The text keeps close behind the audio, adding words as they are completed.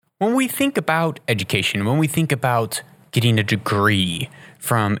When we think about education, when we think about getting a degree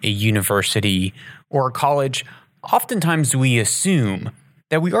from a university or a college, oftentimes we assume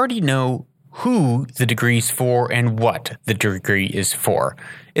that we already know who the degree is for and what the degree is for.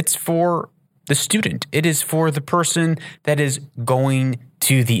 It's for the student. It is for the person that is going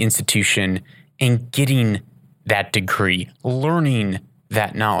to the institution and getting that degree, learning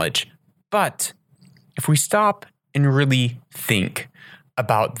that knowledge. But if we stop and really think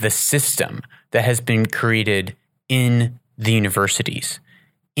about the system that has been created in the universities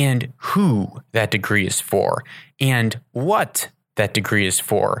and who that degree is for and what that degree is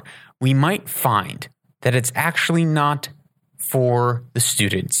for, we might find that it's actually not for the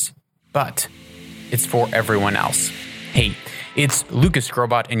students, but it's for everyone else. Hey, it's Lucas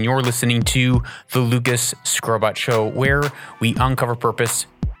Skrobot, and you're listening to The Lucas Skrobot Show, where we uncover purpose,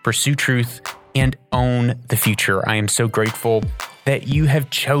 pursue truth, and own the future. I am so grateful that you have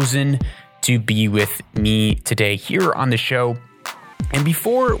chosen to be with me today here on the show. And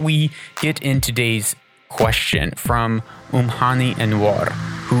before we get in today's question from Umhani Anwar,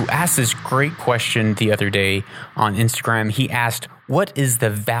 who asked this great question the other day on Instagram, he asked, what is the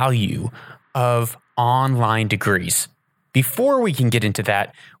value of online degrees? Before we can get into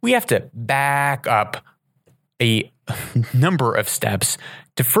that, we have to back up a number of steps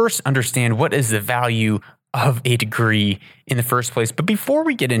to first understand what is the value of a degree in the first place. But before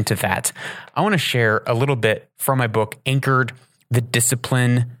we get into that, I want to share a little bit from my book, Anchored: The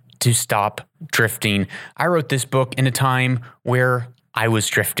Discipline to Stop Drifting. I wrote this book in a time where I was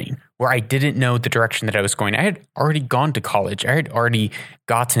drifting, where I didn't know the direction that I was going. I had already gone to college. I had already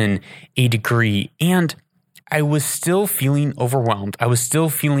gotten a degree, and I was still feeling overwhelmed. I was still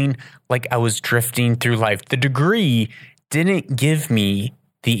feeling like I was drifting through life. The degree didn't give me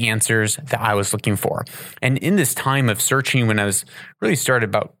the answers that I was looking for. And in this time of searching, when I was really started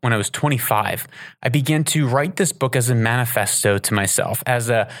about when I was 25, I began to write this book as a manifesto to myself,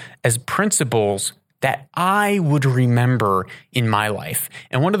 as principles that I would remember in my life.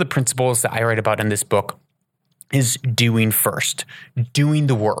 And one of the principles that I write about in this book is doing first, doing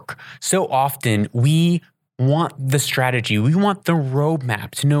the work. So often we want the strategy, we want the roadmap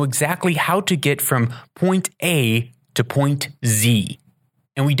to know exactly how to get from point A to point Z.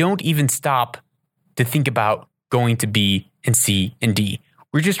 And we don't even stop to think about going to B and C and D.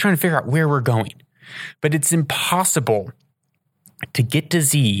 We're just trying to figure out where we're going. But it's impossible to get to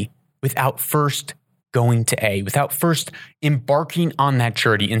Z without first going to A, without first embarking on that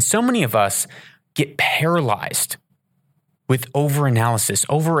journey. And so many of us get paralyzed with over-analyzing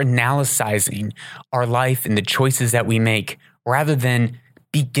our life and the choices that we make, rather than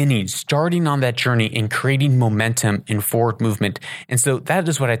starting on that journey and creating momentum and forward movement. And so that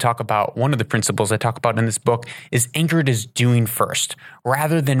is what I talk about. One of the principles I talk about in this book is anchored as doing first,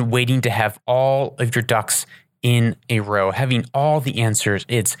 rather than waiting to have all of your ducks in a row, having all the answers.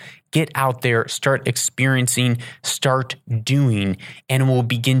 It's get out there, start experiencing, start doing, and we'll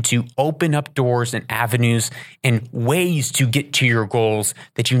begin to open up doors and avenues and ways to get to your goals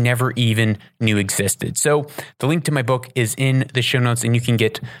that you never even knew existed. So the link to my book is in the show notes, and you can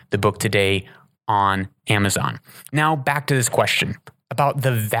get the book today on Amazon. Now back to this question about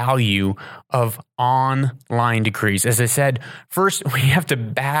the value of online degrees. As I said, first we have to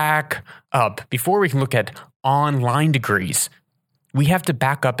back up. Before we can look at online degrees, we have to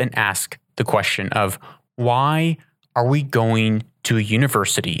back up and ask the question of, why are we going to a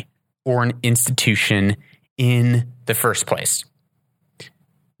university or an institution in the first place?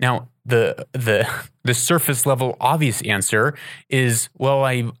 Now, the surface level obvious answer is, well,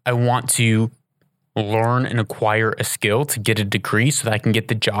 I want to learn and acquire a skill to get a degree so that I can get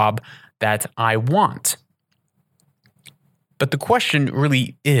the job that I want. But the question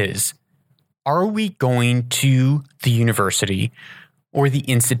really is, are we going to the university or the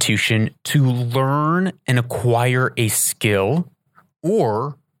institution to learn and acquire a skill,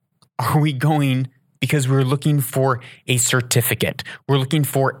 or are we going because we're looking for a certificate? We're looking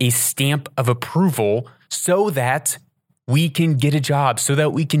for a stamp of approval so that we can get a job, so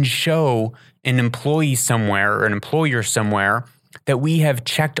that we can show an employee somewhere or an employer somewhere that we have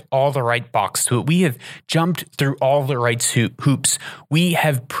checked all the right boxes, that we have jumped through all the right hoops. We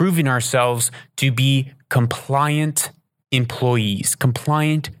have proven ourselves to be compliant employees,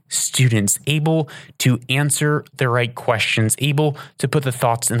 compliant students, able to answer the right questions, able to put the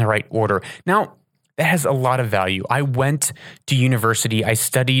thoughts in the right order. Now, that has a lot of value. I went to university. I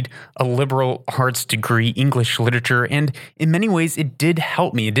studied a liberal arts degree, English literature, and in many ways, it did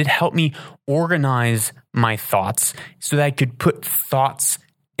help me. It did help me organize my thoughts so that I could put thoughts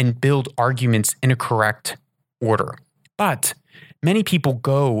and build arguments in a correct order. But Many people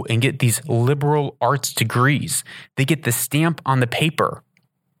go and get these liberal arts degrees. They get the stamp on the paper,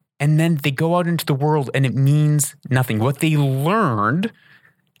 and then they go out into the world and it means nothing. What they learned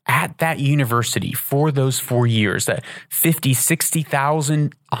at that university for those 4 years, that $50,000,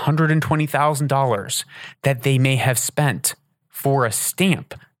 $60,000, $120,000 that they may have spent for a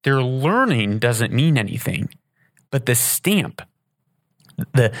stamp, their learning doesn't mean anything. But the stamp,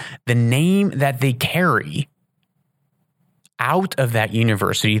 the name that they carry out of that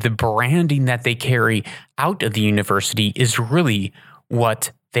university, the branding that they carry out of the university is really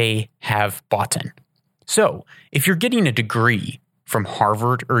what they have bought in. So if you're getting a degree from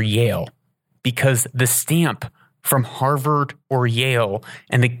Harvard or Yale because the stamp from Harvard or Yale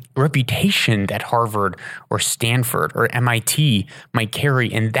and the reputation that Harvard or Stanford or MIT might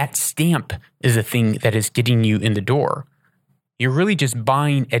carry, and that stamp is the thing that is getting you in the door, you're really just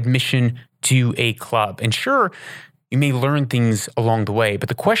buying admission to a club. And sure, you may learn things along the way, but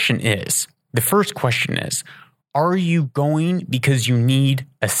the first question is, are you going because you need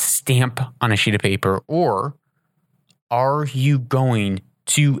a stamp on a sheet of paper, or are you going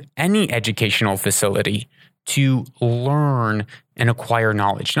to any educational facility to learn and acquire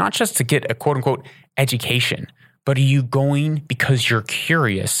knowledge? Not just to get a quote-unquote education, but are you going because you're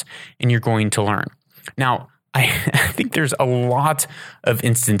curious and you're going to learn? Now, I think there's a lot of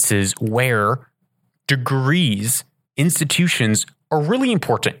instances where degrees, institutions are really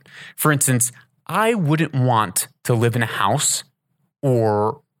important. For instance, I wouldn't want to live in a house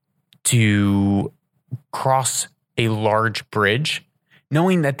or to cross a large bridge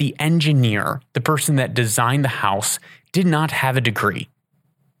knowing that the engineer, the person that designed the house, did not have a degree.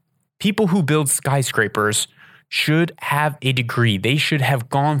 People who build skyscrapers should have a degree. They should have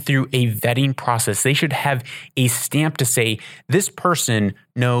gone through a vetting process. They should have a stamp to say, this person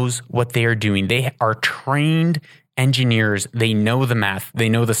knows what they are doing. They are trained engineers. They know the math. They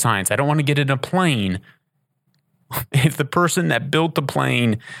know the science. I don't want to get in a plane if the person that built the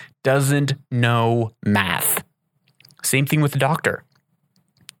plane doesn't know math. Same thing with the doctor.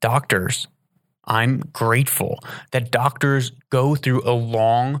 Doctors, I'm grateful that doctors go through a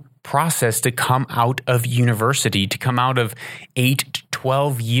long process to come out of university, to come out of 8 to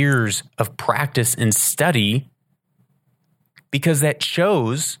 12 years of practice and study, because that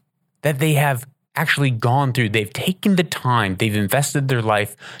shows that they have actually gone through, they've taken the time, they've invested their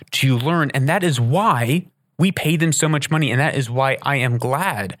life to learn. And that is why we pay them so much money. And that is why I am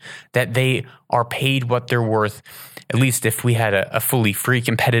glad that they are paid what they're worth, at least if we had a fully free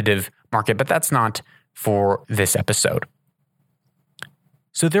competitive market. But that's not for this episode.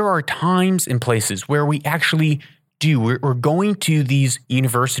 So there are times and places where we actually do. We're going to these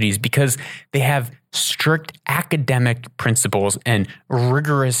universities because they have strict academic principles and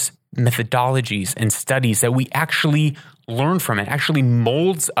rigorous methodologies and studies that we actually learn from. It actually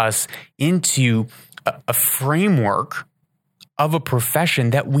molds us into a framework of a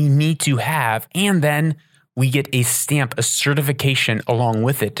profession that we need to have. And then we get a stamp, a certification along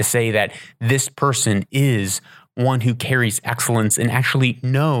with it to say that this person is one who carries excellence and actually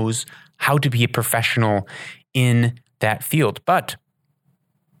knows how to be a professional in that field. But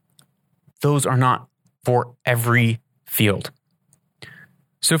those are not for every field.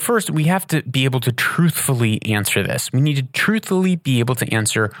 So first, we have to be able to truthfully answer this. We need to truthfully be able to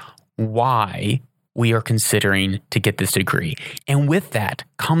answer why we are considering to get this degree. And with that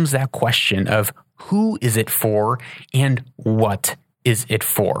comes that question of who is it for and what is it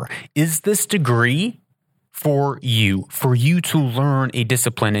for? Is this degree for you to learn a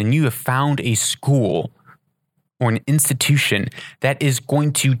discipline, and you have found a school or an institution that is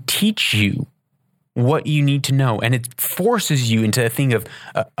going to teach you what you need to know, and it forces you into a thing of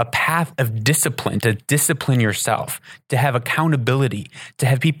a path of discipline, to discipline yourself, to have accountability, to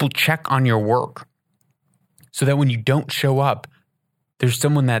have people check on your work, so that when you don't show up, there's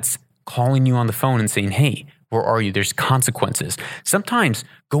someone that's calling you on the phone and saying, hey, where are you? There's consequences. Sometimes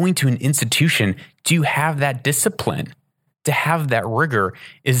going to an institution to have that discipline, to have that rigor,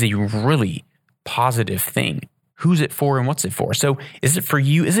 is a really positive thing. Who's it for and what's it for? So is it for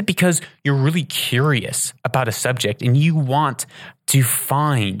you? Is it because you're really curious about a subject and you want to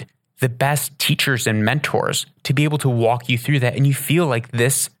find the best teachers and mentors to be able to walk you through that, and you feel like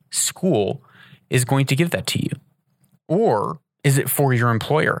this school is going to give that to you? Or is it for your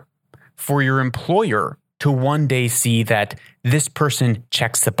employer? For your employer to one day see that this person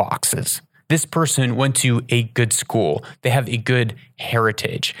checks the boxes. This person went to a good school. They have a good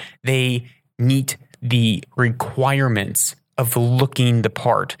heritage. They meet the requirements of looking the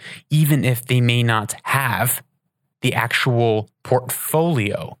part, even if they may not have the actual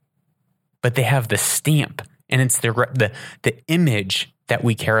portfolio, but they have the stamp and it's the image that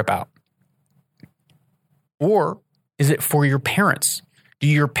we care about? Or is it for your parents? Do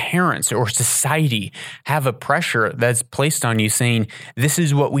your parents or society have a pressure that's placed on you saying, this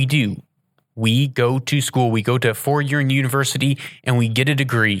is what we do? We go to school, we go to a 4-year university, and we get a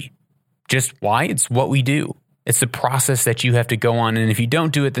degree. Just why? It's what we do. It's the process that you have to go on, and if you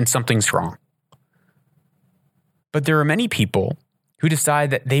don't do it, then something's wrong. But there are many people who decide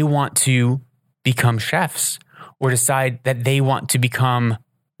that they want to become chefs or decide that they want to become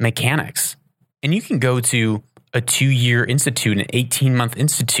mechanics. And you can go to a 2-year institute, an 18-month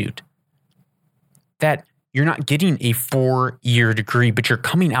institute, that you're not getting a 4-year degree, but you're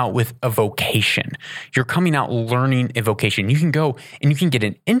coming out with a vocation. You're coming out learning a vocation. You can go and you can get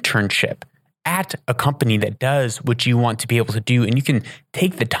an internship at a company that does what you want to be able to do, and you can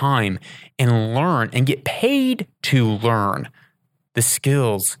take the time and learn and get paid to learn the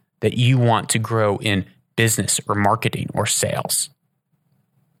skills that you want to grow in business or marketing or sales.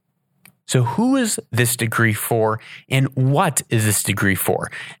 So who is this degree for, and what is this degree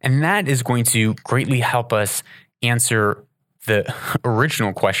for? And that is going to greatly help us answer the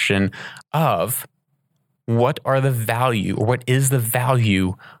original question of what are the value, or what is the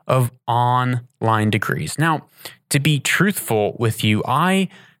value of online degrees? Now, to be truthful with you, I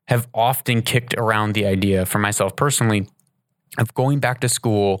have often kicked around the idea for myself personally of going back to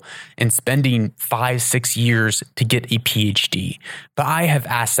school and spending 5-6 years to get a PhD. But I have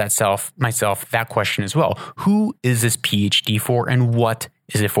asked myself that question as well. Who is this PhD for, and what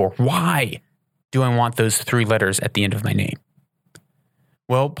is it for? Why do I want those 3 letters at the end of my name?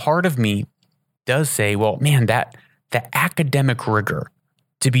 Well, part of me does say, well, man, that academic rigor,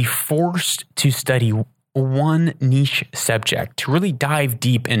 to be forced to study one niche subject, to really dive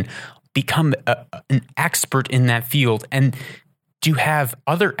deep and become an expert in that field, and to have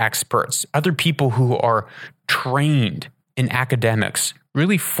other experts, other people who are trained in academics,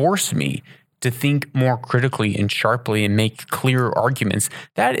 really force me to think more critically and sharply and make clearer arguments.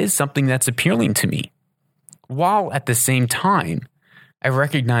 That is something that's appealing to me. While at the same time, I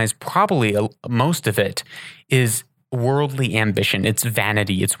recognize probably most of it is worldly ambition. It's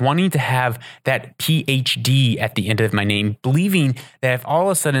vanity. It's wanting to have that PhD at the end of my name, believing that if all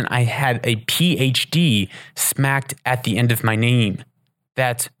of a sudden I had a PhD smacked at the end of my name,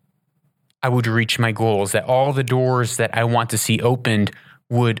 that I would reach my goals, that all the doors that I want to see opened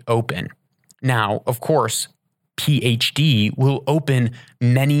would open. Now, of course, PhD will open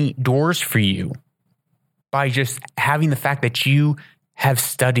many doors for you by just having the fact that you have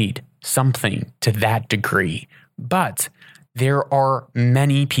studied something to that degree. But there are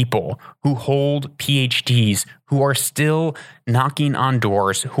many people who hold PhDs who are still knocking on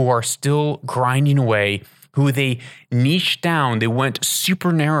doors, who are still grinding away, who they niched down, they went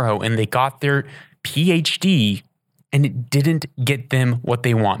super narrow and they got their PhD and it didn't get them what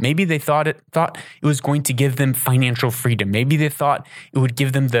they want. Maybe they thought it was going to give them financial freedom. Maybe they thought it would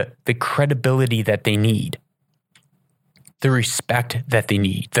give them the credibility that they need, the respect that they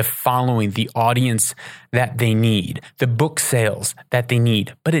need, the following, the audience that they need, the book sales that they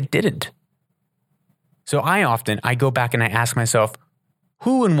need, but it didn't. So I go back and I ask myself,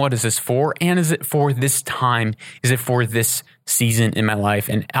 who and what is this for? And is it for this time? Is it for this season in my life?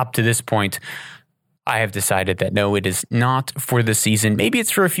 And up to this point, I have decided that no, it is not for this season. Maybe it's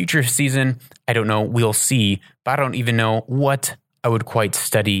for a future season. I don't know. We'll see. But I don't even know what I would quite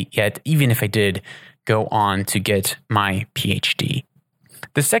study yet, even if I did go on to get my PhD.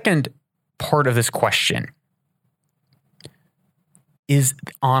 The second part of this question is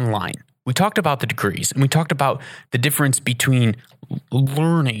online. We talked about the degrees, and we talked about the difference between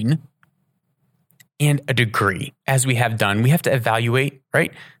learning and a degree. As we have done, we have to evaluate,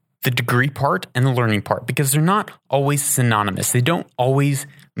 right, the degree part and the learning part, because they're not always synonymous. They don't always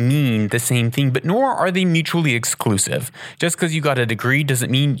mean the same thing, but nor are they mutually exclusive. Just because you got a degree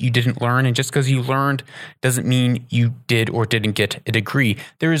doesn't mean you didn't learn, and just because you learned doesn't mean you did or didn't get a degree.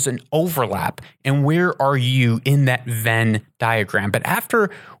 There is an overlap, and where are you in that Venn diagram? But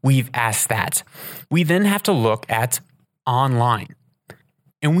after we've asked that, we then have to look at online,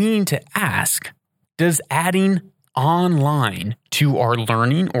 and we need to ask, does adding online to our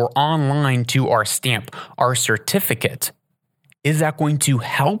learning or online to our stamp, our certificate, is that going to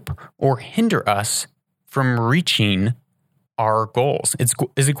help or hinder us from reaching our goals?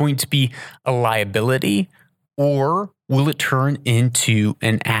 Is it going to be a liability, or will it turn into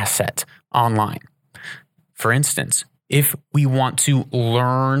an asset online? For instance, if we want to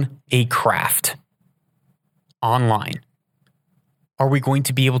learn a craft online, are we going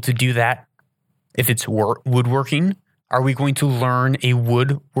to be able to do that? If it's woodworking, are we going to learn a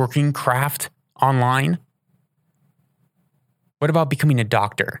woodworking craft online? What about becoming a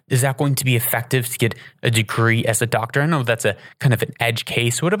doctor? Is that going to be effective to get a degree as a doctor? I know that's a kind of an edge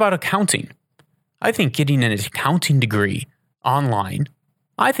case. What about accounting? I think getting an accounting degree online,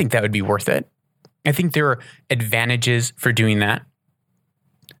 I think that would be worth it. I think there are advantages for doing that.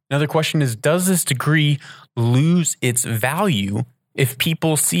 Another question is, does this degree lose its value if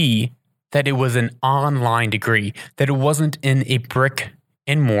people see that it was an online degree, that it wasn't in a brick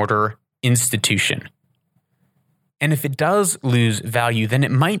and mortar institution? And if it does lose value, then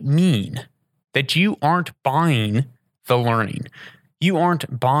it might mean that you aren't buying the learning. You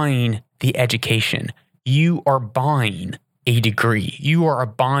aren't buying the education. You are buying a degree. You are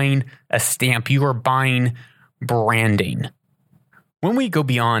buying a stamp. You are buying branding. When we go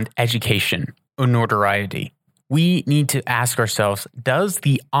beyond education or notoriety, we need to ask ourselves, does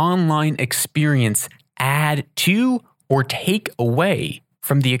the online experience add to or take away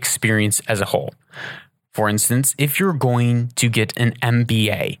from the experience as a whole? For instance, if you're going to get an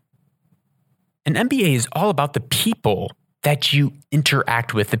MBA is all about the people that you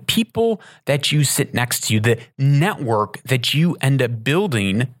interact with, the people that you sit next to, the network that you end up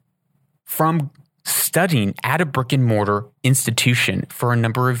building from studying at a brick and mortar institution for a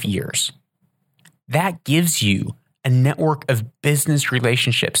number of years. That gives you a network of business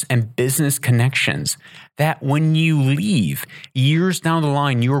relationships and business connections that when you leave years down the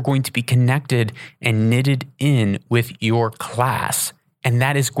line, you are going to be connected and knitted in with your class. And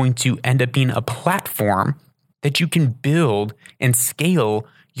that is going to end up being a platform that you can build and scale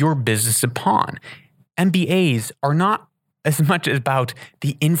your business upon. MBAs are not as much about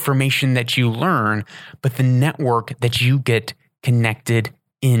the information that you learn, but the network that you get connected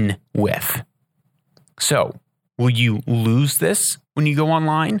in with. So, will you lose this when you go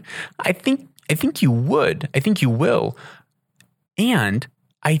online? I think you would. I think you will. And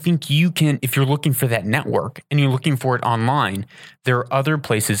I think you can, if you're looking for that network and you're looking for it online, there are other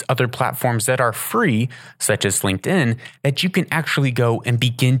places, other platforms that are free, such as LinkedIn, that you can actually go and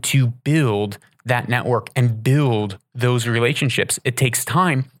begin to build that network and build those relationships. It takes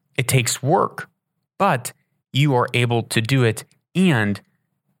time, it takes work, but you are able to do it. And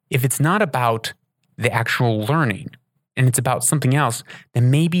if it's not about the actual learning and it's about something else,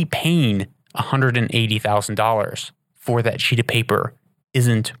 then maybe paying $180,000 for that sheet of paper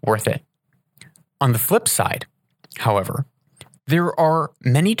isn't worth it. On the flip side, however, there are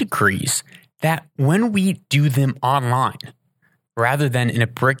many degrees that when we do them online, rather than in a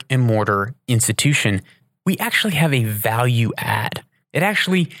brick and mortar institution, we actually have a value add. It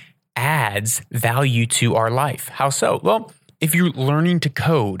actually adds value to our life. How so? Well, if you're learning to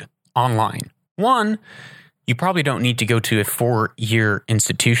code online, one, you probably don't need to go to a 4-year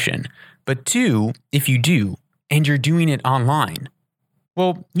institution. But two, if you do, and you're doing it online,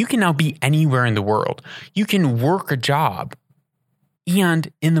 well, you can now be anywhere in the world. You can work a job,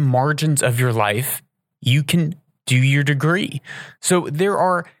 and in the margins of your life, you can do your degree. So there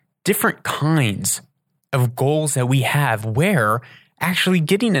are different kinds of goals that we have where actually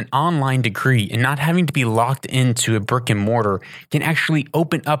getting an online degree and not having to be locked into a brick and mortar can actually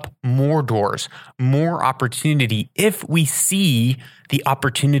open up more doors, more opportunity if we see the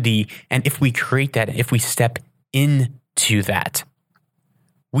opportunity and if we create that, if we step into that.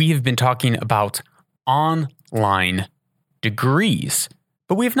 We have been talking about online degrees,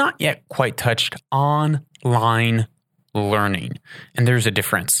 but we have not yet quite touched online learning. And there's a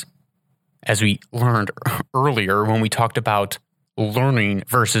difference. As we learned earlier when we talked about learning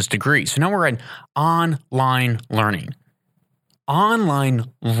versus degree. So now we're at online learning. Online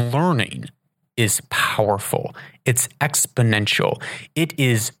learning is powerful. It's exponential. It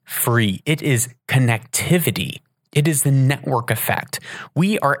is free. It is connectivity. It is the network effect.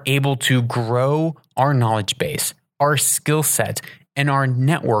 We are able to grow our knowledge base, our skill set, and our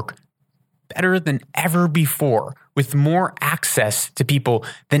network better than ever before, with more access to people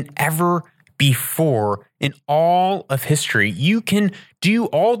than ever before in all of history. You can do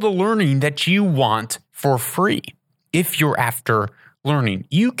all the learning that you want for free if you're after learning.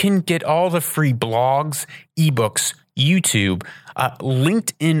 You can get all the free blogs, ebooks, YouTube,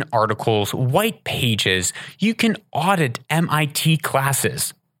 LinkedIn articles, white pages. You can audit MIT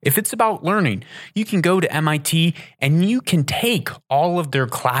classes. If it's about learning, you can go to MIT and you can take all of their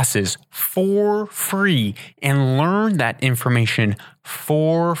classes for free and learn that information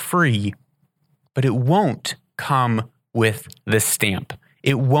for free. But it won't come with the stamp.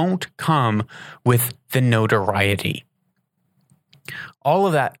 It won't come with the notoriety. All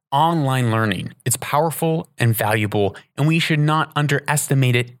of that online learning, it's powerful and valuable, and we should not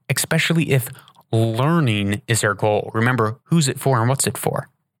underestimate it, especially if learning is our goal. Remember, who's it for and what's it for?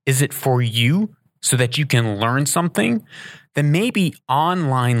 Is it for you so that you can learn something then maybe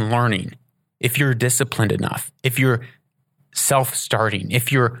online learning, if you're disciplined enough, if you're self-starting,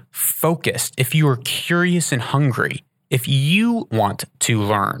 if you're focused, if you are curious and hungry, if you want to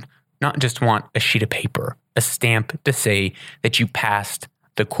learn, not just want a sheet of paper, a stamp to say that you passed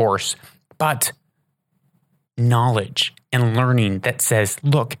the course, but knowledge and learning that says,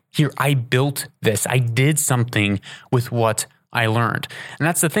 look, here, I built this. I did something with what I learned. And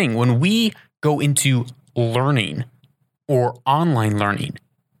that's the thing. When we go into learning or online learning,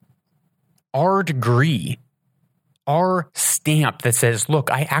 our degree, our stamp that says, look,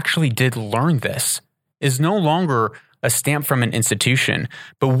 I actually did learn this, is no longer a stamp from an institution,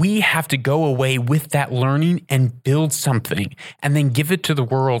 but we have to go away with that learning and build something and then give it to the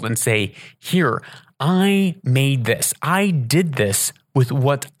world and say, here, I made this. I did this with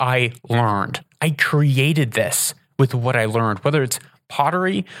what I learned. I created this with what I learned, whether it's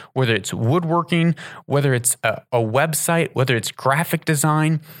pottery, whether it's woodworking, whether it's a website, whether it's graphic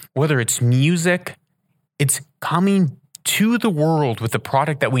design, whether it's music. It's coming to the world with the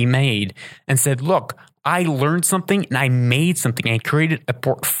product that we made and said, look, I learned something and I made something. I created a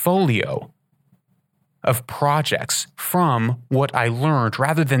portfolio of projects from what I learned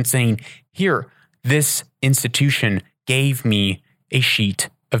rather than saying, here, this institution gave me a sheet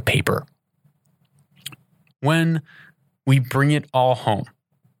of paper. When we bring it all home,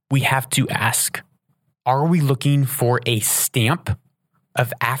 we have to ask, are we looking for a stamp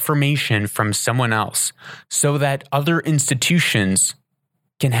of affirmation from someone else so that other institutions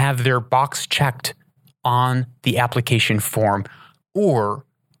can have their box checked on the application form? Or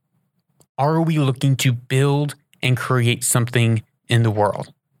are we looking to build and create something in the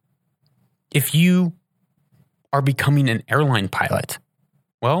world? If you are becoming an airline pilot,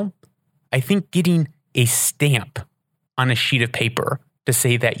 well, I think getting a stamp on a sheet of paper to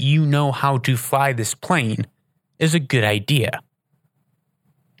say that you know how to fly this plane is a good idea.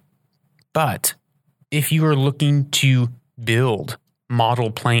 But if you are looking to build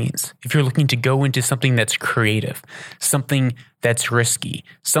model planes, if you're looking to go into something that's creative, something that's risky,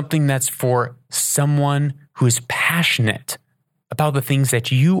 something that's for someone who is passionate about the things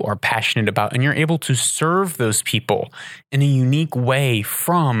that you are passionate about, and you're able to serve those people in a unique way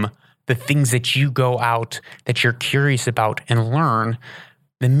from the things that you go out, that you're curious about and learn,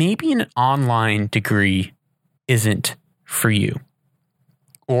 then maybe an online degree isn't for you.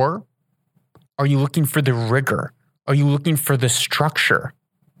 Or are you looking for the rigor? Are you looking for the structure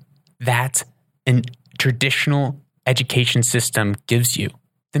that a traditional education system gives you?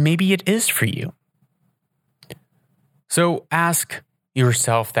 Then maybe it is for you. So ask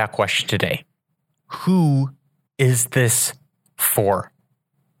yourself that question today. Who is this for?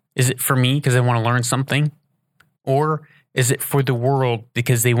 Is it for me because I want to learn something? Or is it for the world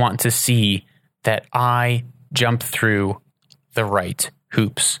because they want to see that I jump through the right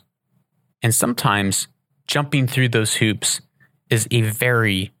hoops? And sometimes jumping through those hoops is a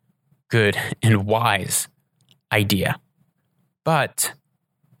very good and wise idea. But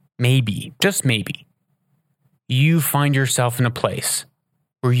maybe, just maybe, you find yourself in a place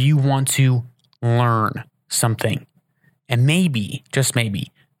where you want to learn something. And maybe, just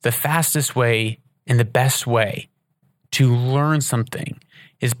maybe, the fastest way and the best way to learn something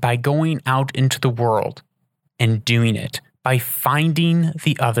is by going out into the world and doing it, by finding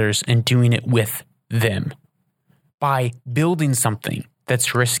the others and doing it with them, by building something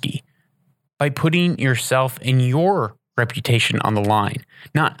that's risky, by putting yourself and your reputation on the line,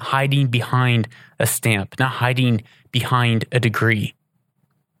 not hiding behind a stamp, not hiding behind a degree,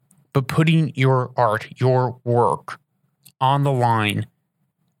 but putting your art, your work on the line,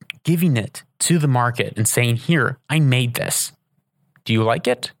 giving it to the market and saying, here, I made this. Do you like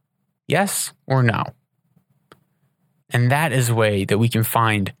it? Yes or no? And that is a way that we can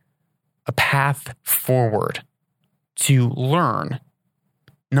find a path forward to learn,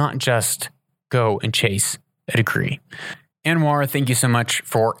 not just go and chase a degree. Anwar, thank you so much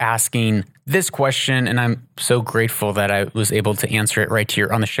for asking this question, and I'm so grateful that I was able to answer it right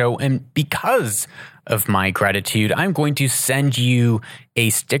here on the show. And because of my gratitude, I'm going to send you a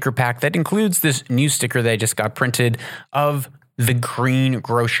sticker pack that includes this new sticker that I just got printed of the Green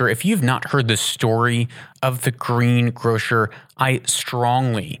Grocer. If you've not heard the story of the Green Grocer, I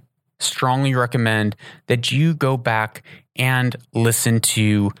strongly recommend that you go back and listen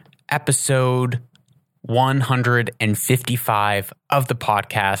to episode 155 of the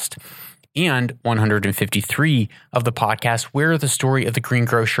podcast and 153 of the podcast, where the story of the Green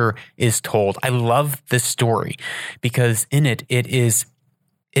Grocer is told. I love this story because in it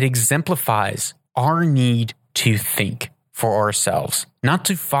exemplifies our need to think. for ourselves, not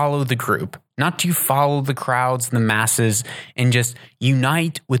to follow the group, not to follow the crowds, the masses, and just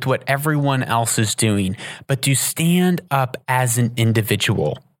unite with what everyone else is doing, but to stand up as an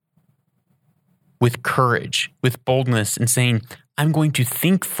individual with courage, with boldness, and saying, I'm going to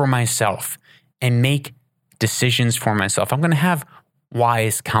think for myself and make decisions for myself. I'm going to have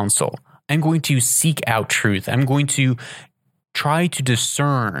wise counsel. I'm going to seek out truth. I'm going to try to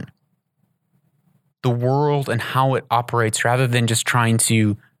discern the world and how it operates rather than just trying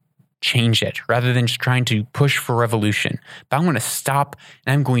to change it, rather than just trying to push for revolution. But I'm going to stop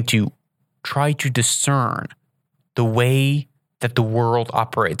and I'm going to try to discern the way that the world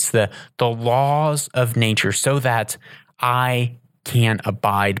operates, the laws of nature, so that I can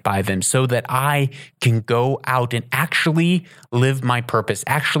abide by them, so that I can go out and actually live my purpose,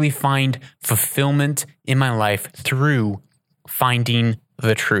 actually find fulfillment in my life through finding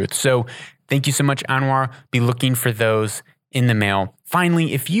the truth. So thank you so much, Anwar. Be looking for those in the mail.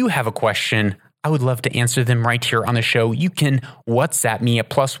 Finally, if you have a question, I would love to answer them right here on the show. You can WhatsApp me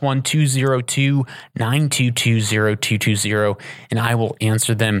at +1 202 922 0220, and I will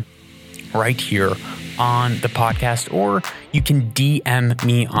answer them right here on the podcast, or you can DM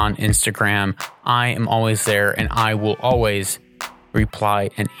me on Instagram. I am always there, and I will always reply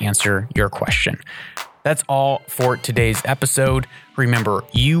and answer your question. That's all for today's episode. Remember,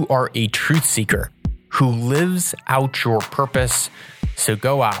 you are a truth seeker who lives out your purpose. So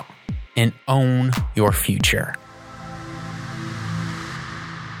go out and own your future.